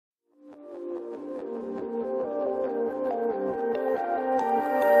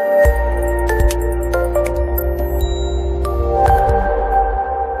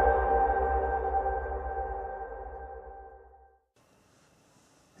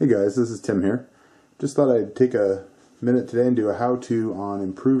Hey guys, this is Tim here. Just thought I'd take a minute today and do a how-to on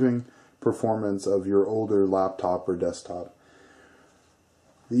improving performance of your older laptop or desktop.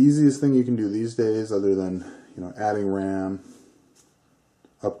 The easiest thing you can do these days, other than adding RAM,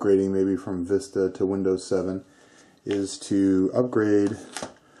 upgrading maybe from Vista to Windows 7, is to upgrade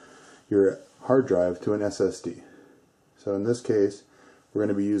your hard drive to an SSD. So in this case, we're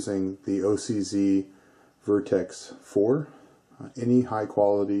going to be using the OCZ Vertex 4. Any high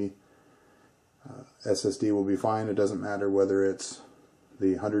quality SSD will be fine. It doesn't matter whether it's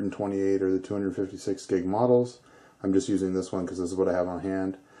the 128 or the 256 gig models. I'm just using this one because this is what I have on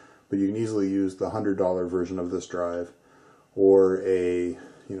hand. But you can easily use the $100 version of this drive, or a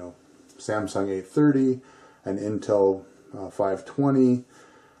Samsung 830, an Intel 520,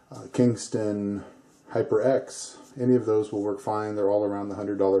 Kingston HyperX. Any of those will work fine. They're all around the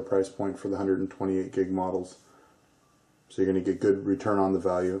 $100 price point for the 128 gig models. So you're going to get good return on the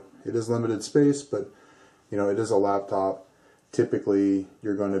value. It is limited space, but it is a laptop. Typically,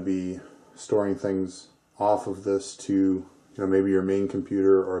 you're going to be storing things off of this to maybe your main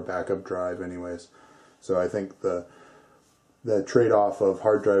computer or a backup drive anyways. So I think the trade-off of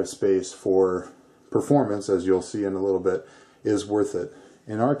hard drive space for performance, as you'll see in a little bit, is worth it.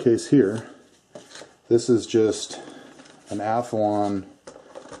 In our case here, this is just an Athlon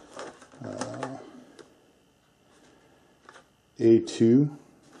A2.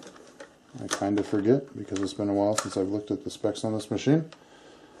 I kind of forget because it's been a while since I've looked at the specs on this machine.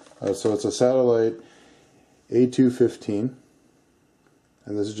 So it's a Satellite A215,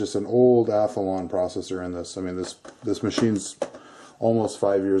 and this is just an old Athlon processor in this. I mean, this machine's almost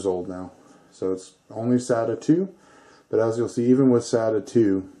 5 years old now. So it's only SATA 2, but as you'll see, even with SATA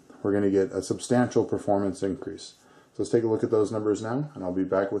 2, we're going to get a substantial performance increase. So let's take a look at those numbers now, and I'll be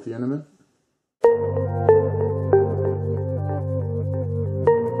back with you in a minute.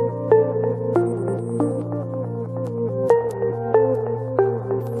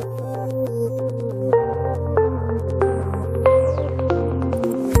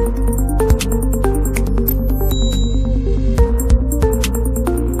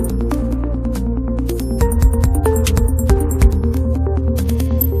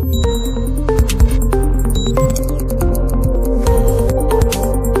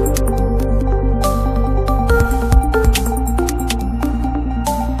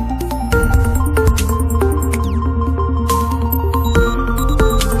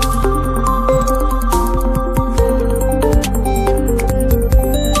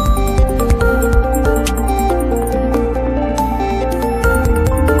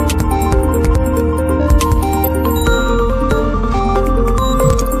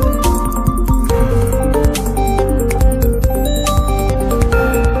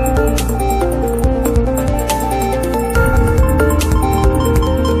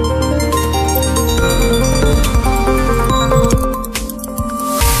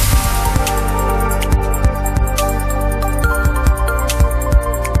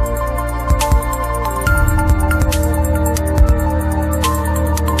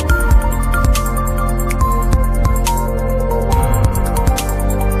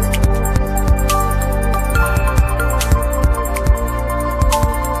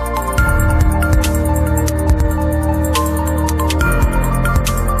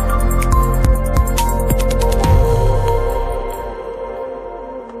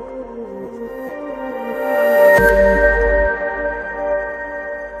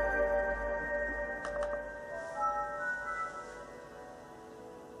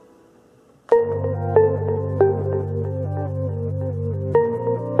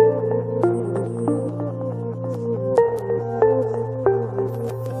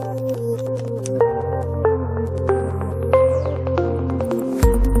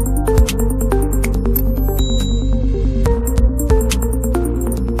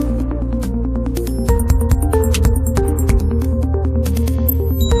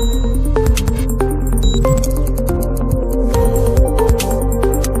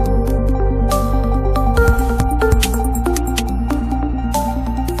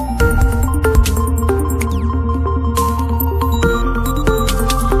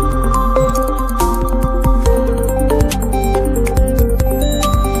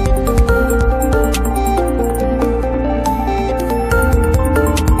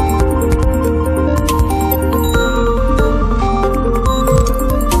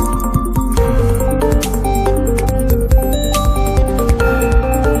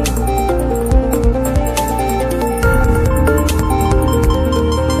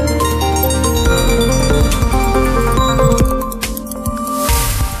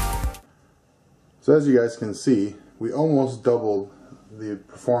 So as you guys can see, we almost doubled the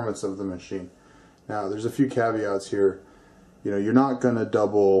performance of the machine. Now, there's a few caveats here. You're not going to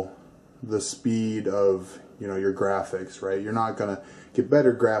double the speed of, your graphics, right? You're not going to get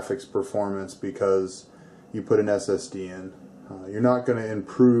better graphics performance because you put an SSD in. You're not going to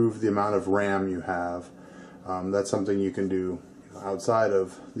improve the amount of RAM you have. That's something you can do outside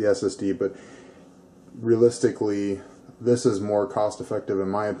of the SSD, but realistically, this is more cost effective in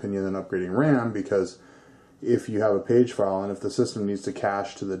my opinion than upgrading RAM, because if you have a page file and if the system needs to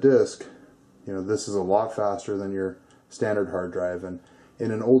cache to the disk, this is a lot faster than your standard hard drive, and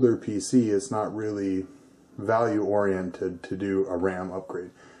in an older PC it's not really value oriented to do a RAM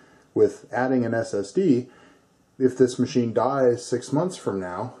upgrade. With adding an SSD, if this machine dies 6 months from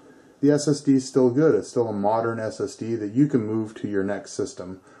now, the SSD is still good. It's still a modern SSD that you can move to your next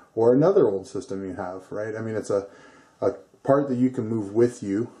system or another old system you have, right? I mean, it's a part that you can move with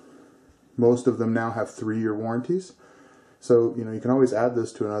you. Most of them now have 3-year warranties. So, you can always add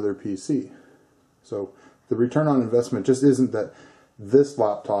this to another PC. So the return on investment just isn't that this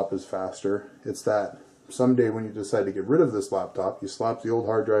laptop is faster. It's that someday when you decide to get rid of this laptop, you slap the old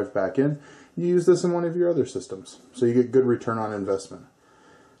hard drive back in, you use this in one of your other systems. So you get good return on investment.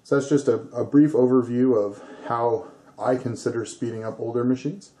 So that's just a brief overview of how I consider speeding up older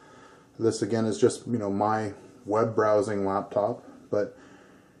machines. This again is just, my web browsing laptop, but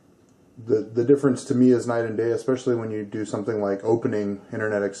the difference to me is night and day, especially when you do something like opening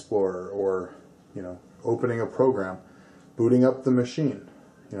Internet Explorer or, opening a program, booting up the machine.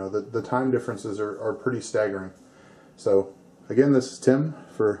 The time differences are pretty staggering. So again, this is Tim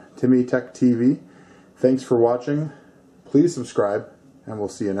for Timmy Tech TV. Thanks for watching. Please subscribe, and we'll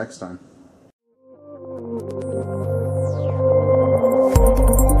see you next time.